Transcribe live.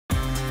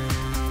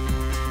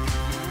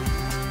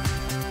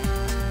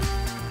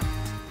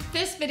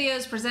This video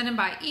is presented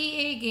by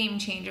EA Game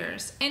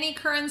Changers. Any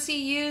currency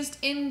used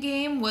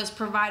in-game was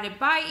provided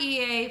by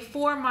EA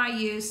for my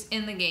use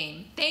in the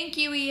game. Thank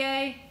you,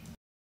 EA.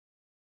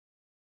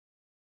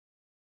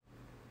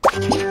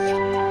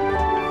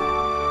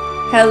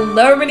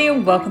 Hello everybody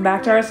and welcome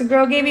back to Arsen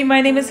Girl Gaming.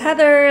 My name is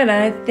Heather and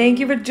I thank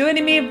you for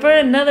joining me for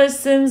another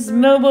Sims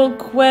Mobile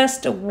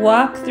Quest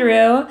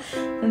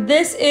walkthrough.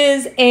 This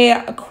is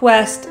a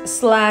quest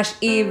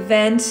 /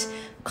 event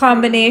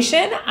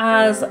combination,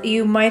 as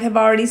you might have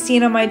already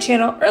seen on my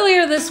channel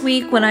earlier this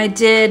week when I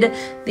did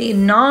the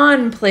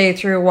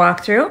non-playthrough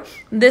walkthrough.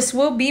 This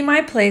will be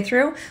my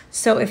playthrough,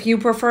 so if you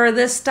prefer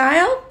this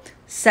style,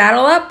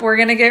 saddle up, we're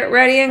gonna get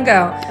ready and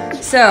go.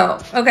 So,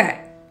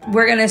 okay,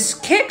 we're gonna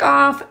kick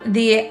off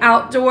the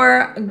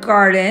outdoor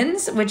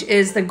gardens, which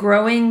is the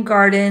growing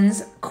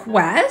gardens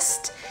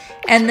quest,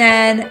 and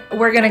then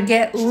we're gonna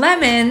get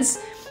lemons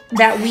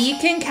that we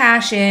can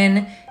cash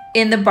in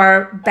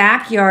the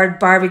backyard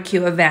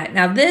barbecue event.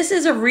 Now this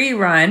is a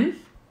rerun,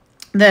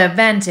 the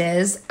event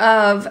is,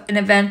 of an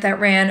event that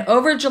ran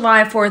over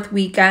July 4th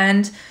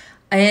weekend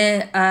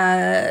in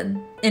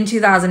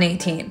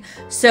 2018.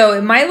 So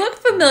it might look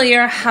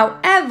familiar,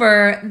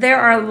 however, there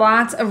are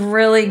lots of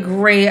really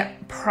great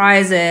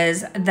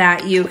prizes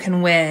that you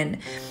can win.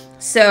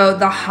 So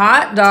the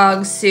hot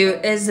dog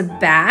suit is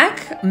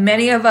back.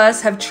 Many of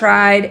us have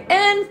tried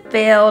and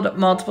failed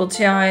multiple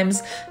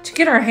times to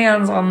get our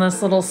hands on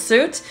this little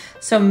suit.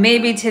 So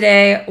maybe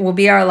today will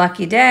be our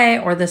lucky day,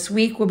 or this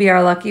week will be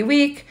our lucky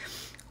week.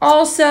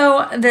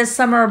 Also, this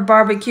summer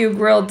barbecue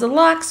grill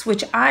deluxe,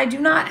 which I do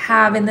not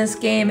have in this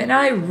game and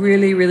I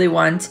really, really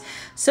want.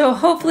 So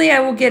hopefully I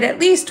will get at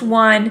least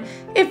one,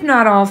 if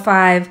not all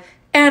 5,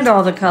 and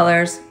all the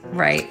colors.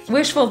 Right,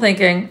 wishful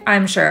thinking,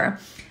 I'm sure.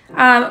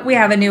 We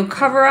have a new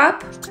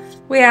cover-up.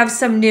 We have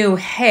some new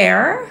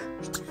hair.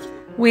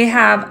 We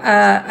have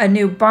a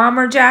new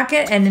bomber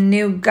jacket and a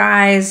new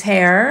guy's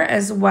hair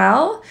as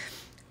well.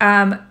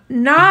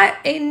 Not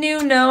a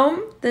new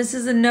gnome. This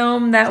is a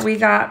gnome that we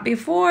got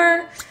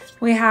before.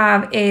 We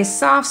have a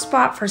soft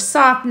spot for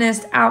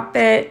softness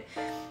outfit.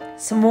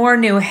 Some more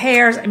new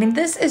hairs. I mean,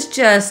 this is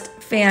just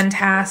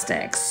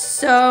fantastic.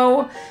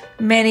 So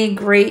many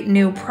great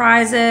new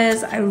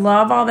prizes. I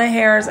love all the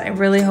hairs. I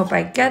really hope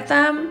I get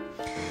them.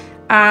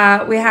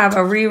 We have a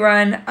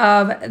rerun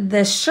of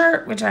this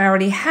shirt, which I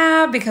already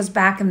have because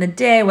back in the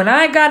day when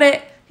I got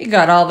it, you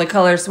got all the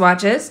color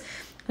swatches,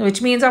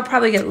 which means I'll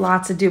probably get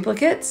lots of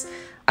duplicates.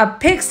 A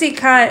pixie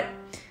cut.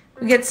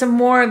 We get some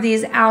more of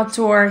these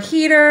outdoor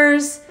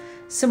heaters,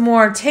 some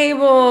more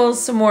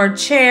tables, some more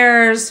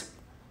chairs,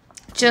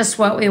 just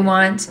what we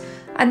want.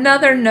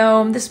 Another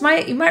gnome.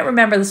 You might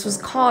remember this was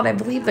called, I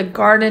believe, the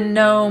Garden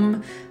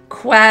Gnome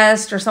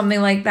Quest or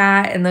something like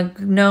that, and the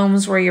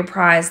gnomes were your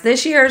prize.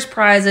 This year's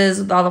prizes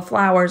with all the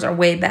flowers are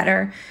way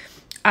better.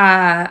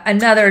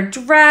 Another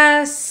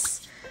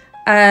dress,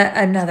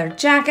 another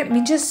jacket. I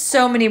mean, just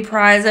so many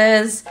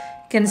prizes. You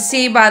can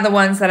see by the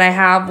ones that I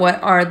have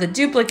what are the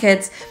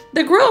duplicates.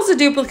 The grill's a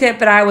duplicate,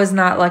 but I was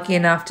not lucky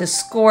enough to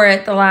score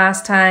it the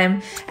last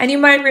time. And you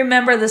might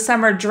remember the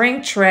summer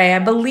drink tray. I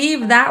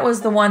believe that was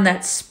the one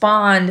that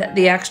spawned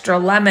the extra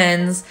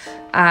lemons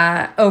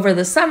over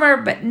the summer,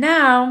 but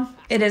now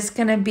it is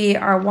going to be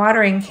our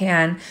watering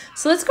can.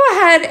 So let's go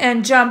ahead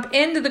and jump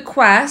into the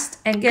quest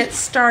and get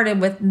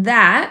started with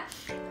that.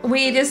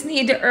 We just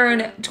need to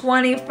earn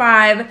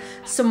 25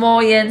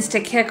 simoleons to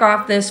kick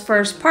off this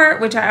first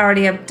part, which I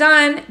already have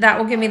done. That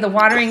will give me the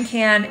watering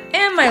can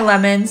and my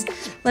lemons.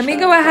 Let me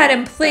go ahead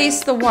and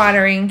place the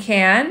watering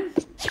can.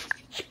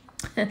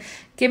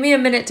 Give me a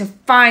minute to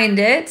find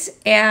it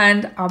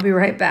and I'll be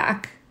right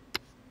back.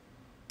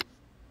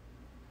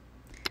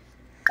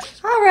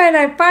 All right,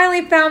 I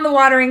finally found the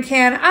watering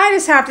can. I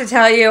just have to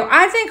tell you,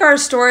 I think our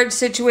storage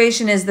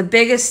situation is the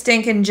biggest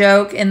stinking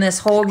joke in this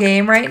whole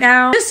game right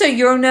now. Just so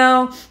you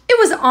know, it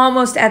was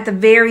almost at the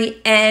very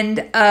end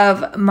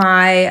of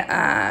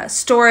my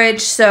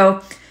storage,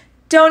 so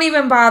don't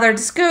even bother.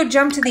 Just go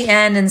jump to the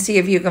end and see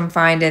if you can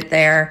find it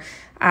there.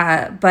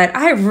 But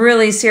I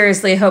really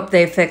seriously hope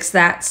they fix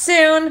that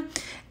soon.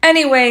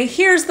 Anyway,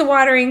 here's the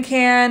watering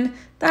can.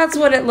 That's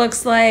what it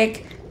looks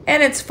like.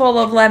 And it's full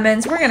of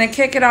lemons. We're going to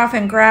kick it off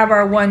and grab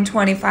our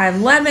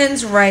 125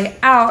 lemons right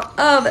out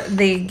of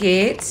the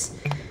gate.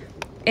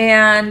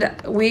 And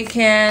we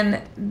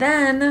can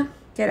then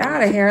get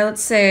out of here.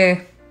 Let's see.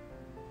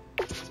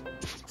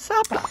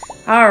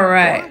 All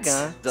right.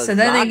 So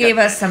then they gave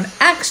us some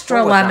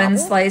extra lemon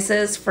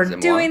slices for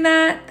doing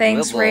that.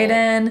 Thanks,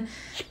 Raiden.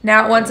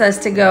 Now it wants us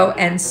to go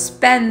and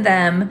spend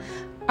them.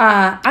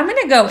 I'm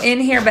going to go in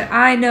here, but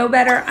I know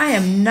better. I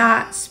am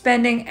not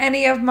spending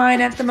any of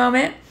mine at the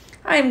moment.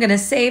 I'm going to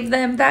save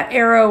them. That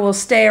arrow will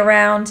stay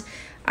around,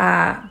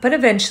 but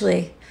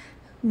eventually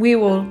we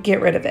will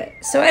get rid of it.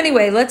 So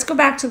anyway, let's go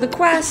back to the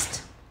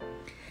quest.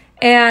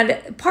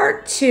 And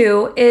part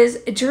 2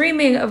 is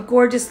dreaming of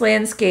gorgeous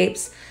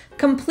landscapes.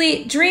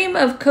 Complete dream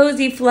of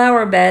cozy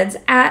flower beds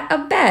at a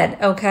bed,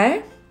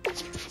 okay?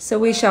 So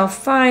we shall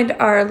find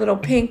our little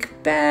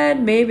pink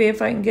bed. Maybe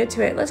if I can get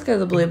to it. Let's go to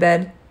the blue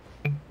bed.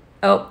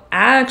 Oh,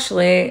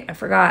 actually, I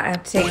forgot. I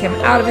have to take him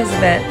out of his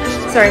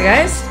event. Sorry,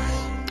 guys.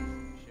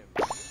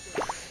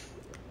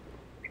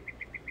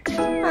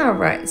 All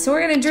right, so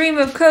we're gonna dream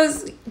of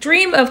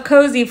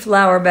cozy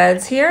flower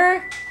beds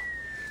here,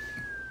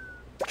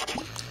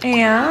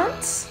 and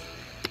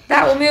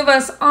that will move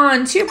us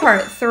on to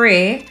part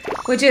 3,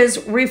 which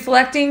is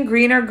reflecting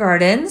greener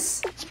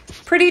gardens.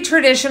 Pretty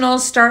traditional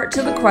start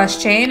to the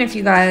quest chain, if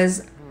you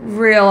guys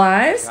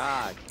realize.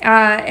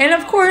 And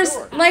of course,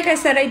 like I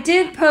said, I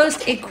did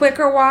post a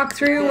quicker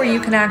walkthrough where you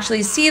can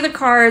actually see the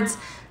cards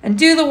and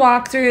do the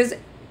walkthroughs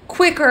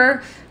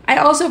quicker. I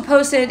also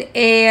posted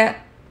a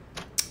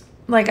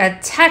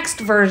text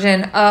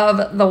version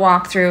of the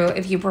walkthrough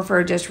if you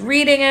prefer just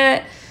reading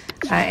it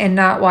and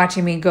not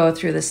watching me go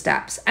through the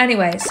steps.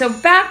 Anyway, so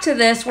back to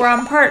this. We're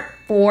on part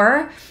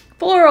 4,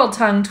 floral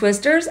tongue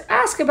twisters.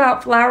 Ask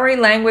about flowery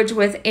language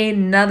with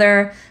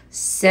another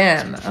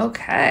sim.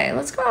 Okay,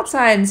 let's go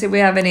outside and see if we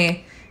have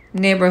any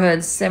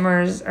neighborhood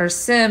simmers or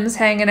sims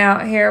hanging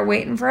out here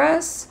waiting for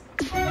us.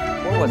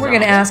 We're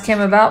going to ask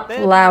him about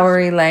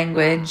flowery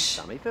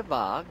language.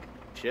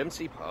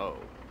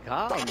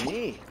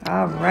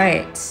 All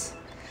right.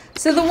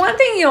 So the one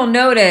thing you'll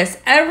notice,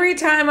 every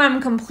time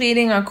I'm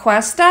completing a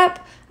quest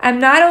step, I'm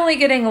not only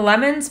getting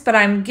lemons, but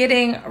I'm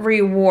getting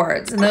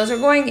rewards. And those are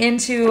going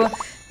into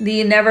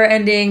the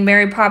never-ending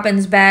Mary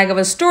Poppins bag of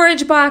a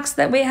storage box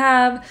that we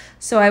have.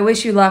 So I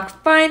wish you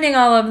luck finding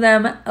all of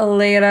them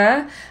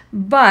later.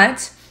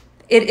 But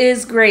it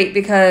is great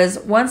because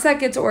once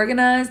that gets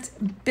organized,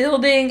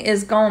 building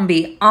is going to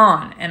be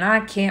on. And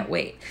I can't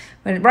wait.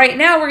 But right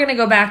now we're going to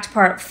go back to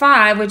part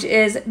 5, which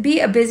is be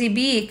a busy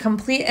bee,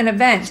 complete an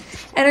event.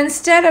 And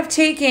instead of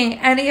taking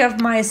any of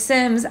my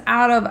sims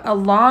out of a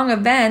long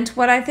event,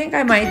 what I think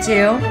I might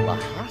do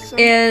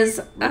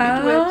is,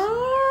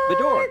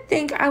 I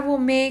think I will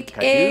make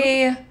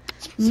a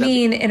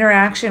mean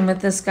interaction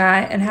with this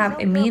guy and have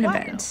a mean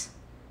event.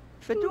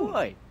 We're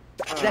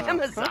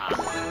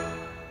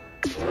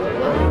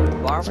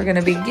going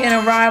to begin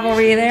a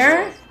rivalry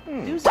there.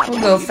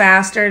 We'll go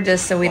faster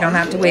just so we don't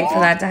have to wait for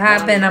that to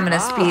happen. I'm going to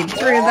speed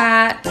through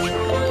that.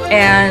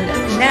 And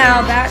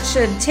now that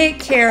should take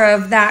care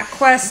of that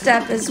quest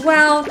step as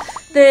well.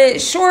 The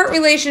short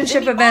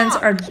relationship events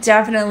are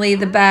definitely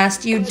the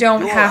best. You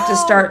don't have to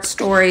start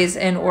stories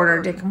in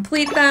order to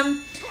complete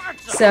them.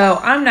 So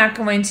I'm not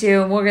going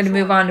to. We're going to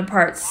move on to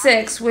part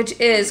 6, which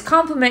is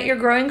compliment your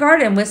growing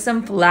garden with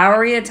some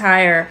flowery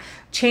attire.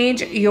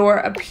 Change your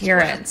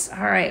appearance.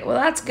 All right, well,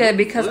 that's good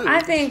because I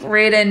think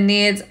Raiden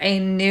needs a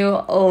new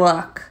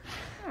look.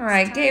 All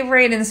right, gave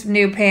Raiden some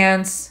new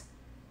pants.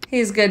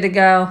 He's good to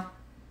go.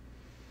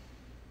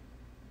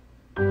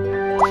 And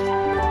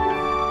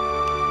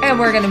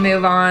we're going to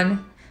move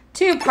on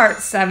to part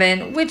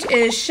 7, which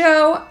is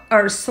show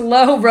or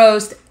slow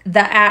roast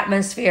the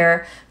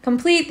atmosphere.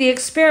 Complete the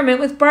experiment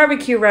with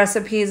barbecue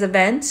recipes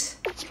event.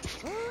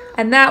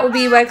 And that will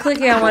be by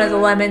clicking on one of the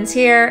lemons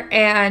here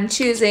and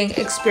choosing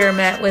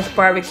experiment with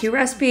barbecue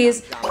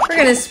recipes. We're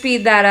going to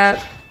speed that up.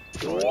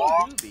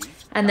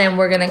 And then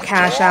we're going to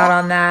cash out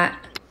on that.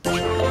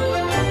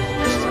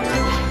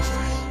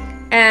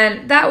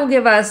 And that will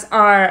give us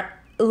our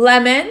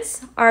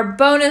lemons, our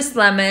bonus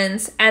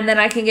lemons, and then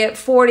I can get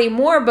 40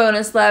 more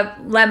bonus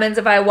lemons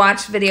if I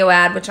watch video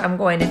ad, which I'm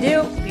going to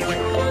do.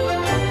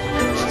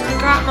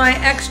 Got my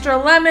extra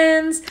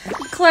lemons,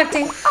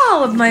 collecting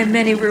all of my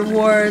mini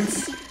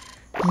rewards.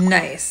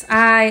 Nice.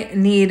 I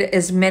need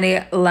as many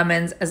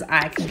lemons as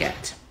I can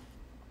get.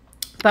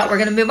 But we're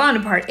going to move on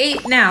to part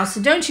 8 now.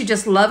 So don't you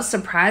just love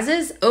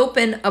surprises?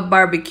 Open a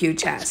barbecue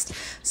chest.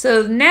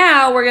 So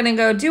now we're going to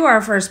go do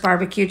our first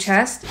barbecue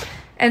chest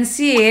and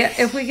see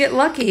if we get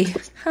lucky.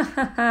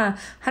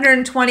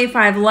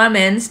 125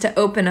 lemons to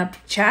open up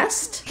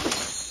chest.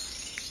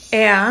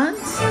 And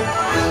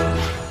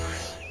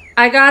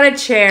I got a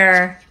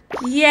chair.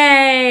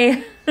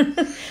 Yay!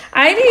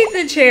 I need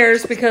the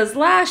chairs because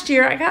last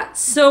year I got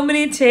so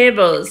many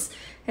tables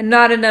and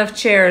not enough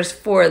chairs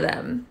for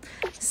them.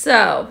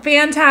 So,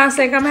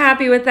 fantastic. I'm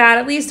happy with that.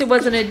 At least it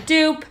wasn't a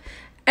dupe.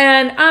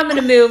 And I'm going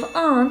to move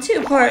on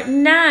to part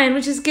 9,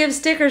 which is give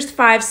stickers to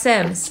 5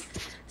 sims.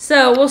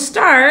 So, we'll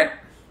start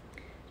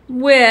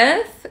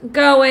with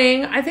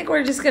going, I think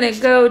we're just going to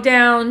go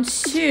down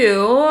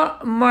to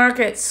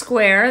Market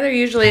Square. There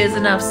usually is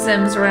enough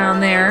sims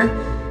around there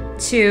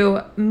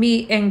to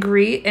meet and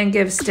greet and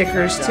give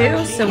stickers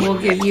to. So we'll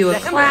give you a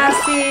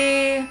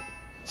classy.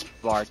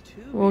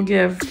 We'll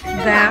give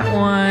that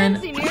one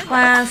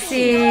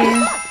classy.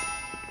 I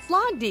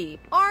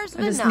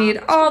just need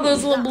all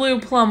those little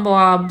blue plum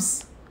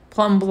blobs.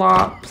 Plum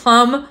blobs.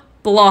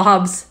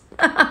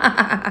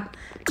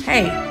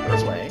 Hey.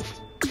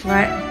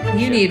 What?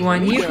 You need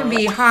one. You can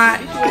be hot.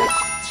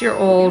 You're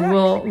old.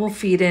 We'll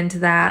feed into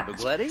that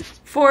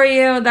for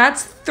you.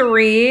 That's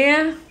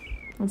 3.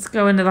 Let's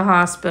go into the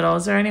hospital.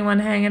 Is there anyone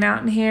hanging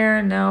out in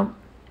here? Nope.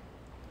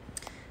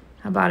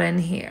 How about in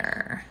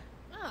here?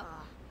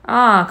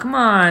 Oh, come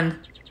on.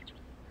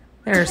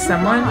 There's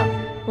someone.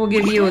 We'll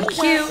give you a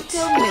cute.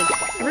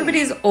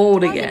 Everybody's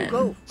old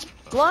again.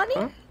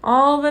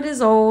 All that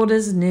is old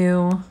is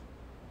new,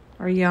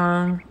 or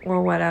young,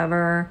 or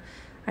whatever.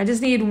 I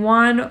just need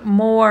one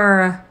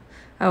more.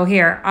 Oh,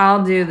 here,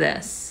 I'll do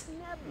this.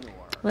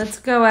 Let's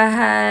go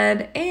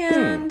ahead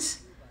and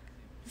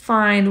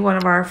find one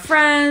of our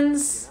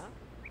friends.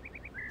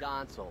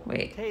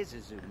 Wait.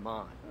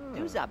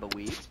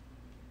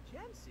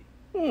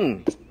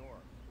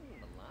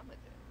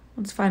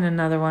 Let's find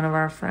another one of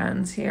our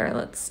friends here.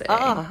 Let's see.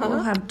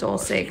 We'll have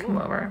Dulce come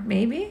over.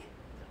 Maybe?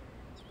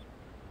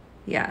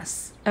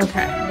 Yes.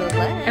 Okay.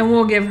 And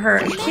we'll give her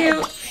a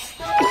cute.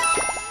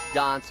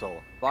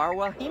 Oh,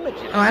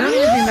 I don't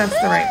even think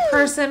that's the right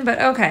person,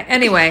 but okay.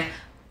 Anyway,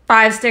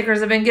 5 stickers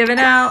have been given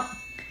out.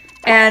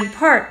 And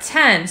part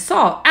 10,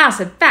 salt,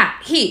 acid,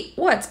 fat, heat.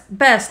 What's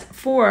best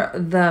for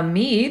the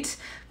meat?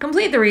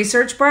 Complete the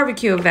research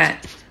barbecue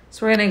event.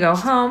 So we're going to go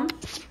home.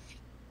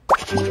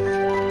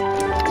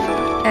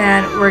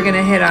 And we're going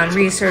to hit on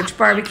research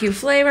barbecue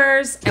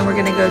flavors. And we're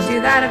going to go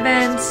do that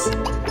event.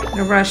 I'm going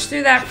to rush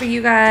through that for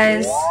you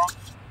guys.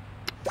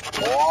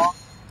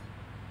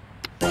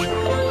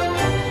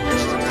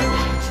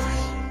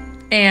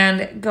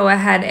 And go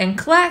ahead and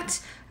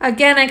collect.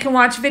 Again, I can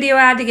watch video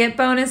ad to get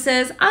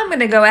bonuses. I'm going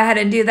to go ahead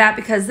and do that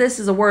because this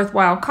is a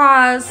worthwhile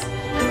cause.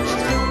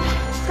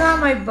 Got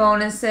my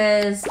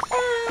bonuses.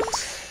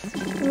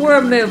 And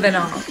we're moving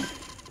on.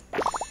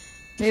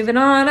 Moving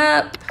on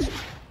up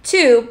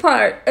to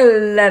part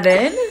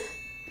 11,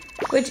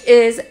 which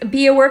is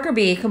be a worker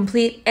bee,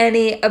 complete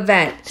any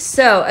event.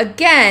 So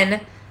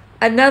again,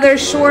 another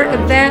short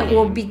event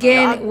will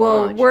begin,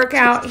 we'll work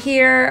out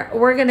here.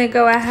 We're gonna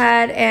go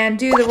ahead and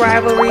do the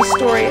rivalry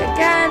story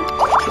again,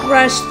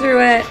 rush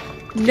through it.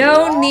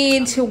 No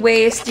need to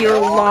waste your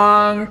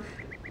long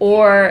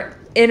or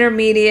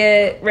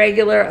intermediate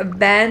regular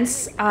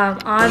events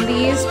on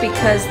these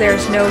because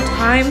there's no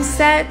time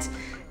set.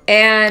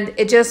 And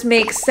it just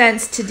makes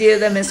sense to do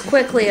them as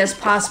quickly as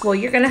possible.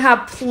 You're going to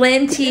have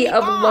plenty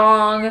of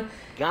long,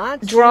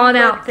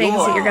 drawn-out things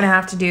that you're going to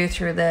have to do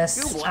through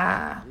this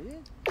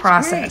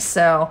process.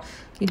 So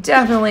you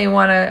definitely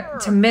want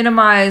to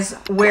minimize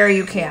where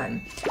you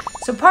can.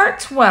 So part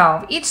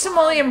 12. Each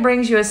simoleon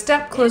brings you a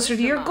step closer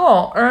to your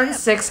goal. Earn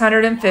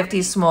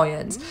 650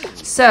 simoleons.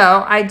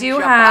 So I do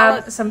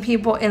have some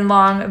people in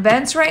long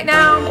events right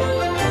now.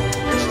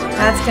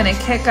 That's going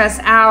to kick us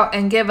out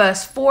and give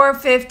us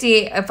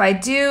 450. If I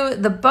do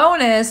the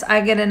bonus,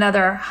 I get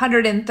another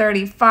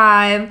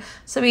 135.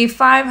 So it'll be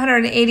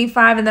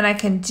 585, and then I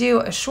can do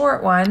a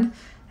short one,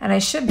 and I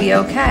should be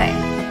okay.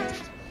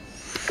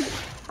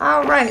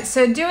 All right,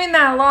 so doing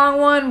that long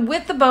one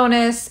with the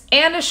bonus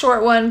and a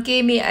short one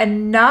gave me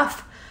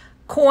enough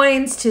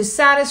coins to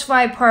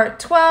satisfy part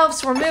 12.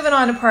 So we're moving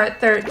on to part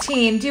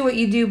 13. Do what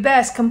you do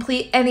best.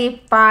 Complete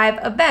any 5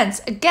 events.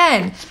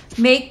 Again,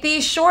 make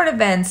these short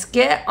events.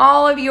 Get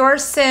all of your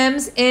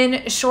Sims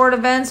in short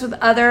events with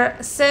other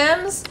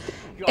Sims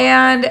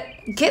and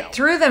get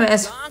through them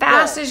as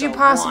fast as you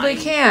possibly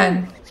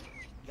can.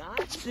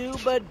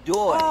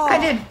 I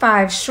did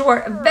 5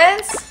 short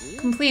events,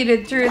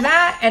 completed through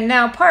that, and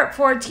now part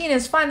 14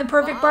 is find the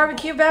perfect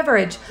barbecue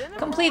beverage.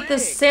 Complete the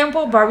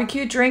sample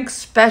barbecue drink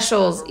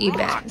specials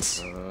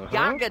event.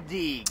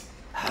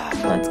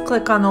 Let's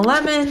click on the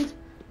lemon,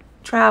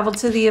 travel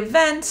to the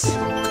event,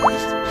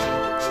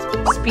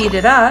 speed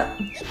it up,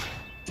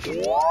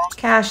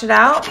 cash it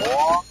out,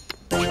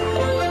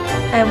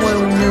 and we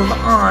will move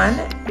on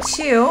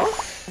to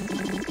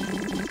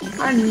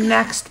our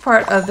next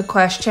part of the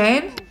quest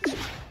chain,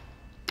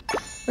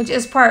 which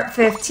is part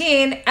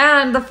 15,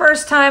 and the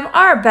first time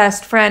our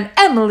best friend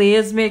Emily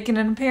is making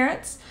an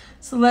appearance.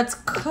 So let's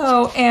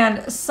go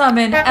and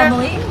summon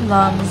Emily.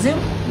 Llama zoom,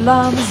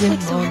 llama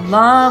zoom,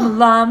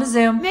 llama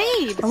zoom.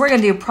 And we're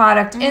gonna do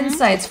product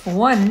insights for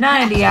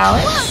 190,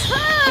 Alex.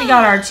 We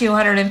got our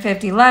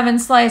 250 lemon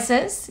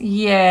slices.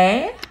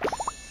 Yay.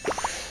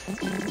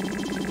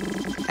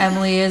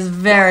 Emily is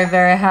very,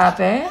 very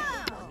happy.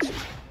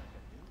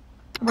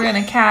 We're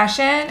going to cash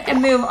in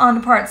and move on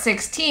to part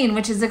 16,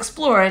 which is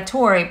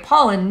exploratory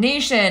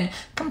pollination.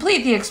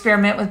 Complete the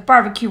experiment with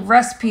barbecue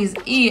recipes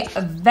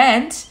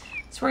event.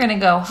 So we're going to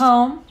go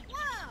home.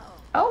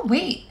 Oh,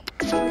 wait.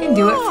 We can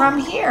do it from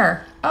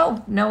here.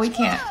 Oh, no, we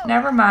can't.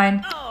 Never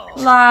mind.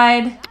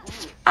 Lied.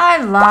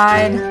 I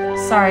lied.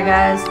 Sorry,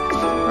 guys.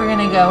 We're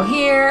going to go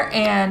here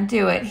and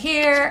do it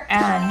here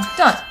and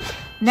done.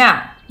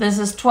 Now, this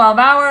is 12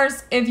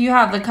 hours. If you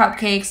have the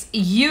cupcakes,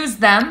 use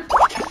them.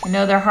 I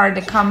know they're hard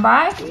to come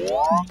by,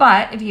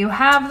 but if you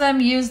have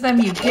them, use them.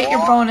 You get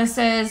your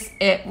bonuses.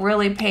 It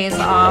really pays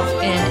off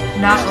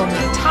in not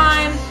only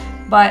time,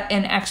 but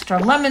in extra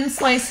lemon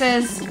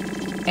slices,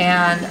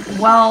 and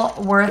well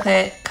worth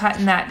it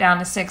cutting that down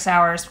to 6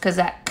 hours because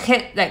that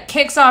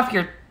kicks off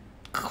your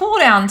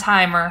cooldown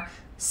timer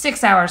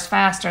 6 hours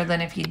faster than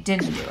if you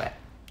didn't do it.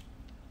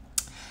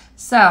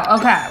 So,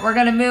 okay, we're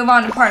going to move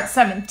on to part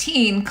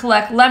 17,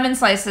 collect lemon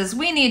slices.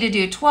 We need to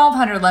do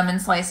 1,200 lemon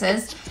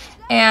slices.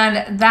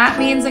 And that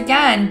means,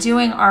 again,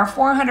 doing our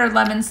 400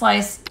 lemon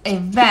slice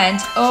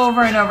event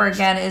over and over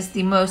again is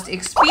the most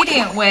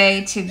expedient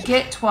way to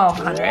get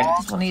 1,200,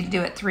 because we'll need to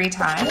do it 3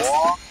 times.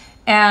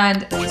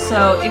 And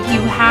so if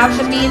you have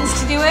the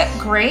means to do it,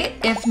 great.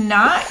 If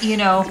not, you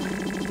know,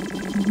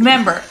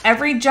 remember,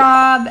 every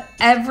job,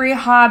 every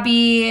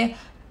hobby,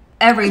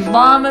 every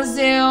llama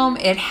Zoom,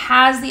 it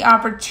has the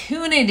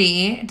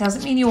opportunity. It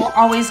doesn't mean you will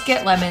always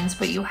get lemons,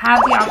 but you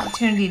have the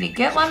opportunity to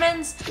get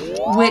lemons,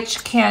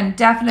 which can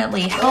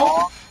definitely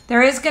help.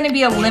 There is going to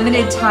be a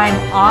limited time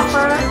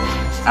offer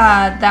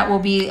that will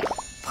be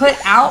put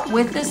out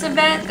with this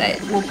event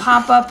that will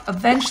pop up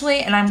eventually,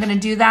 and I'm going to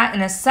do that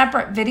in a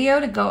separate video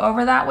to go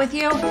over that with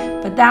you.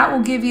 But that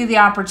will give you the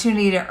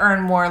opportunity to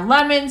earn more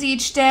lemons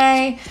each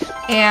day,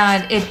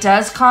 and it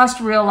does cost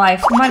real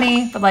life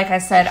money. But like I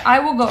said, I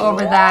will go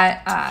over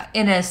that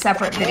in a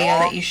separate video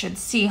that you should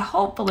see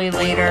hopefully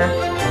later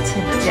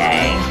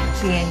today,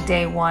 being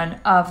day 1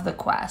 of the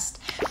quest.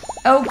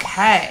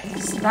 Okay,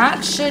 so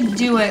that should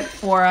do it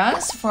for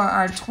us for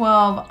our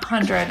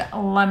 1,200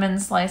 lemon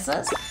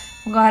slices.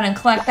 We'll go ahead and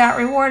collect that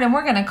reward, and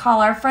we're going to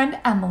call our friend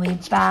Emily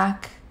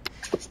back.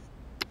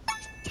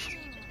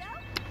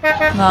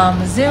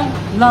 Llama Zoom,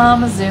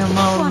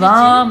 oh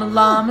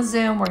llama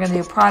Zoom. We're going to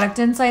do product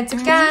insights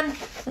again.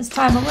 This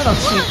time a little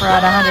cheaper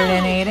at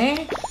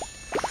 180.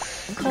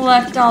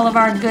 Collect all of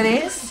our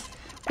goodies.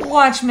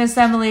 Watch Miss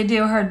Emily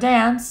do her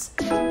dance.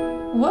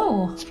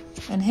 Whoa,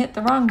 and hit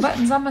the wrong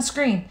buttons on my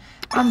screen.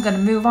 I'm going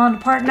to move on to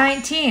part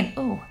 19.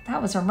 Ooh,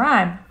 that was a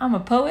rhyme. I'm a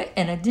poet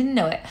and I didn't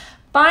know it.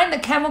 Find the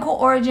chemical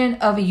origin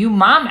of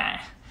umami.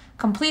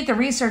 Complete the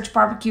research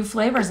barbecue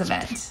flavors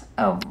event.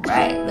 All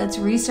right, let's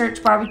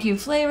research barbecue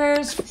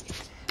flavors.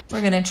 We're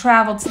going to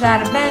travel to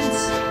that event.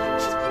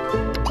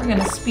 We're going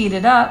to speed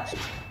it up.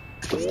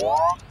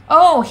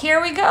 Oh,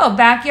 here we go.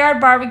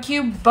 Backyard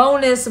barbecue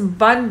bonus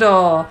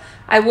bundle.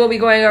 I will be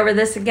going over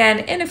this again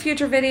in a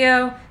future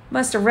video.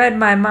 Must have read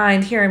my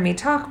mind hearing me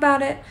talk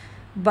about it,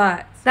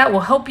 but that will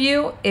help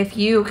you if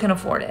you can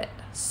afford it.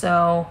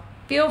 So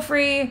feel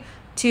free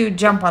to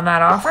jump on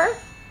that offer.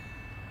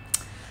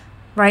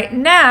 Right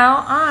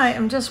now, I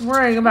am just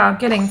worrying about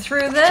getting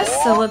through this,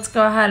 so let's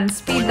go ahead and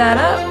speed that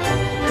up.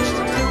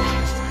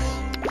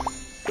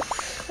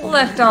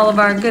 Collect all of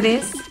our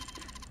goodies,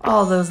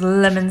 all those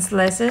lemon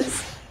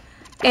slices,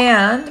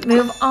 and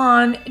move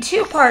on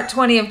to part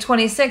 20 of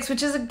 26,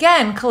 which is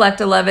again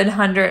collect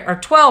 1,100 or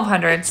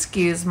 1,200,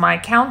 excuse my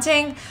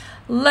counting,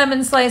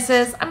 lemon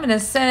slices. I'm gonna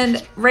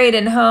send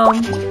Raiden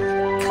home,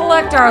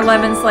 collect our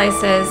lemon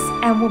slices,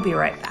 and we'll be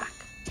right back.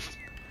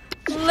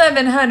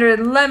 1,100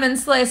 lemon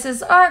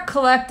slices are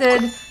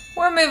collected.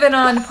 We're moving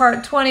on to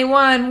part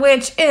 21,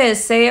 which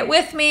is, say it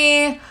with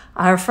me,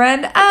 our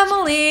friend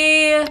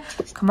Emily.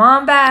 Come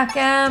on back,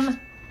 Em.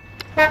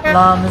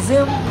 Llama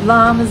Zoom,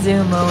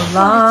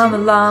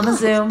 oh llama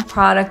Zoom.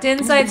 Product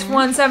Insights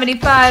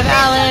 175,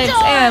 Alex,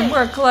 and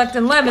we're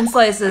collecting lemon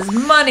slices,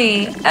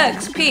 money,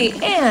 XP,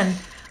 and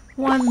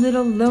one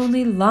little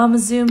lonely llama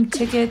Zoom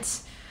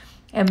ticket.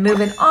 And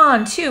moving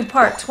on to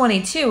part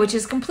 22, which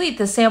is complete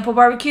the sample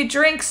barbecue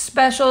drink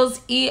specials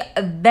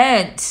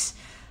event.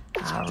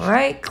 All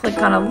right, click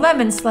on a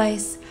lemon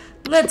slice.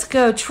 Let's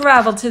go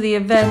travel to the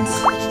event.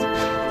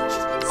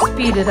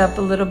 Speed it up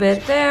a little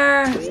bit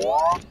there.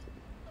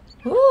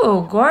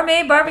 Ooh,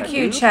 gourmet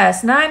barbecue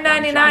chest,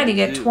 $9.99. You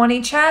get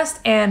 20 chests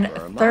and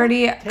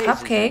 30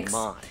 cupcakes.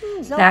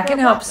 That can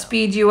help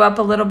speed you up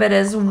a little bit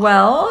as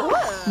well.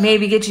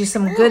 Maybe get you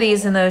some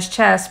goodies in those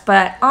chests.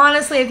 But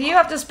honestly, if you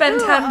have to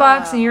spend 10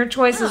 bucks and your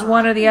choice is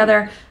one or the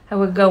other, I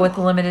would go with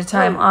the limited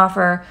time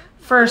offer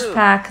first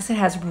pack because it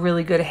has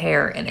really good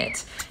hair in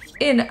it,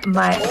 in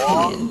my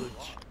opinion.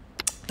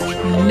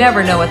 You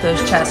never know what those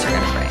chests are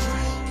going to bring.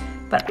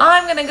 But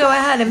I'm going to go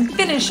ahead and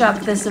finish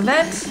up this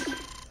event.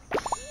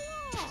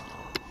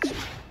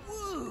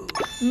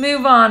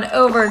 Move on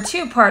over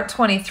to part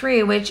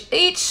 23, which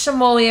each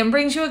simoleon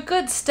brings you a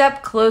good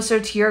step closer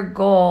to your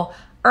goal.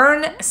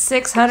 Earn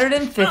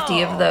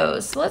 650 of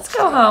those. So let's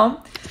go home.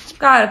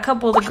 Got a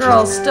couple of the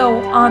girls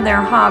still on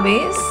their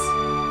hobbies.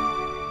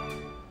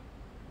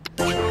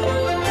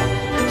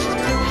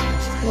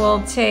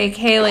 We'll take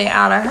Haley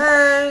out of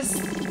hers.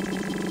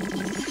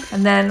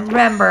 And then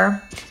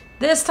remember,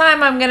 this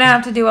time I'm going to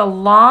have to do a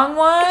long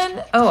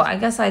one. Oh, I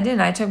guess I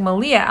didn't. I took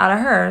Malia out of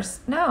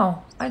hers.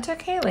 No, I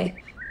took Haley.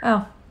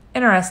 Oh,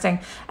 interesting.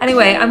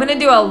 Anyway, I'm going to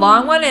do a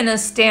long one and a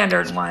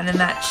standard one, and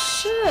that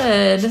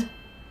should...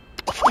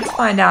 Let's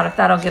find out if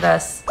that'll get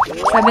us...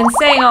 I've been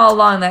saying all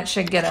along that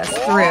should get us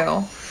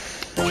through.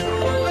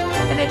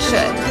 And it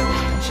should.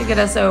 It should get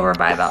us over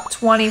by about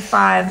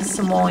 25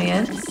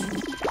 simoleons.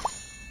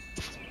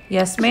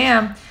 Yes,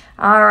 ma'am.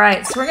 All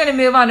right, so we're going to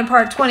move on to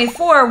part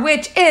 24,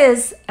 which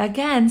is,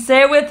 again,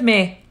 say it with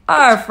me,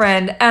 our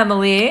friend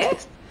Emily.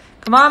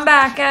 Come on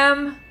back,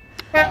 Em.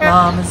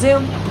 Llama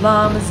Zoom, oh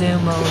llama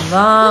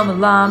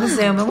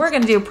Zoom. And we're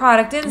going to do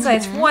Product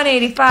Insights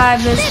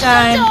 185 this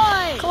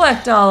time.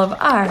 Collect all of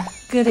our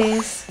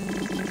goodies.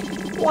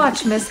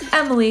 Watch Miss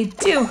Emily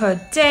do her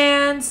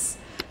dance.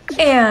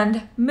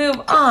 And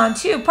move on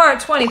to part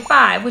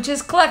 25, which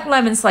is collect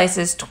lemon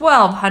slices,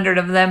 1,200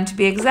 of them to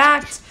be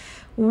exact,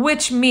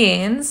 which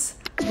means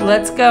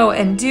let's go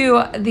and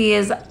do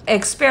these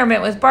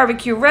experiment with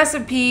barbecue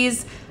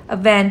recipes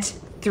event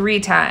 3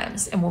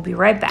 times, and we'll be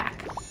right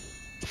back.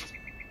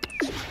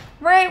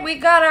 Right, we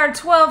got our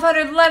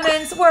 1,200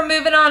 lemons. We're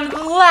moving on to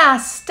the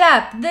last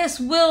step. This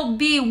will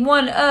be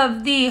one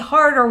of the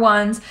harder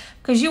ones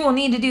because you will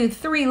need to do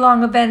 3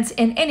 long events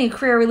in any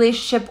career,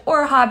 relationship,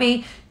 or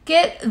hobby.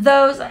 Get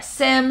those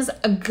sims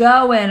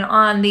going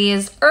on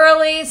these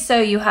early so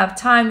you have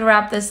time to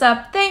wrap this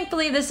up.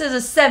 Thankfully, this is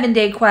a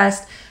 7-day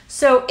quest,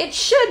 so it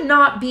should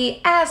not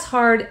be as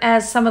hard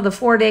as some of the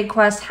 4-day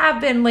quests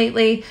have been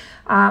lately.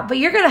 But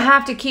you're going to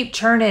have to keep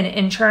churning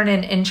and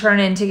churning and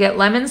churning to get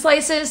lemon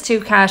slices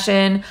to cash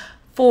in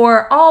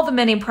for all the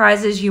many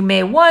prizes you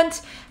may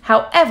want.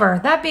 However,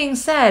 that being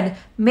said,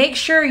 make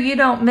sure you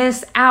don't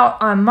miss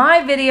out on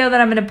my video that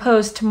I'm going to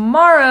post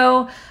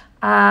tomorrow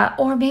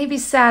or maybe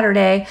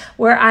Saturday,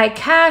 where I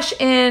cash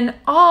in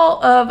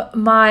all of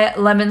my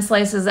lemon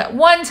slices at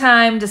one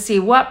time to see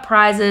what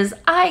prizes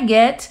I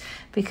get,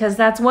 because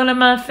that's one of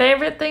my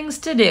favorite things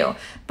to do.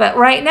 But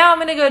right now I'm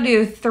gonna go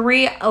do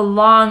 3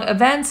 long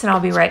events and I'll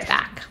be right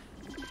back.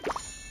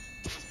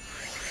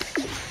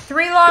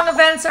 3 long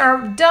events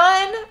are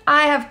done.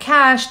 I have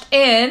cashed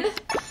in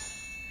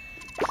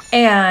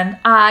and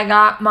I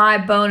got my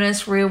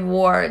bonus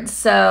rewards.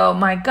 So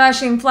my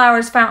Gushing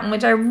Flowers Fountain,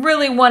 which I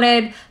really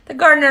wanted, the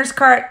Gardener's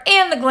Cart,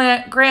 and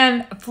the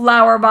Grand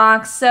Flower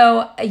Box.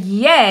 So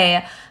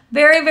yay.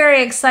 Very,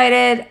 very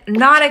excited.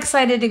 Not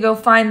excited to go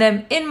find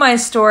them in my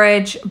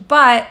storage,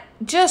 but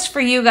just for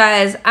you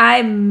guys,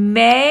 I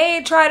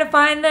may try to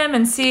find them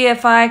and see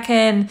if I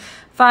can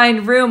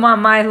find room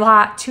on my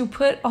lot to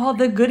put all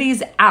the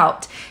goodies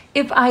out.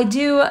 If I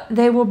do,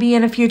 they will be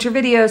in a future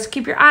video, so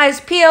keep your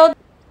eyes peeled.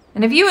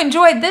 And if you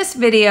enjoyed this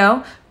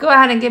video, go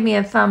ahead and give me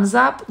a thumbs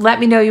up. Let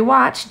me know you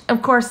watched.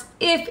 Of course,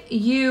 if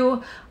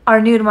you are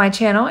new to my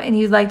channel and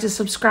you'd like to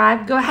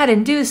subscribe, go ahead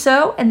and do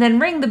so, and then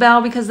ring the bell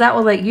because that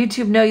will let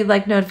YouTube know you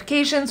like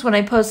notifications when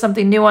I post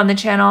something new on the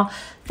channel.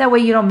 That way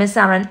you don't miss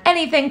out on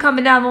anything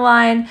coming down the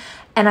line.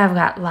 And I've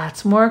got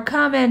lots more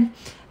coming.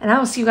 And I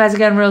will see you guys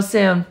again real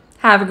soon.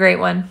 Have a great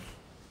one.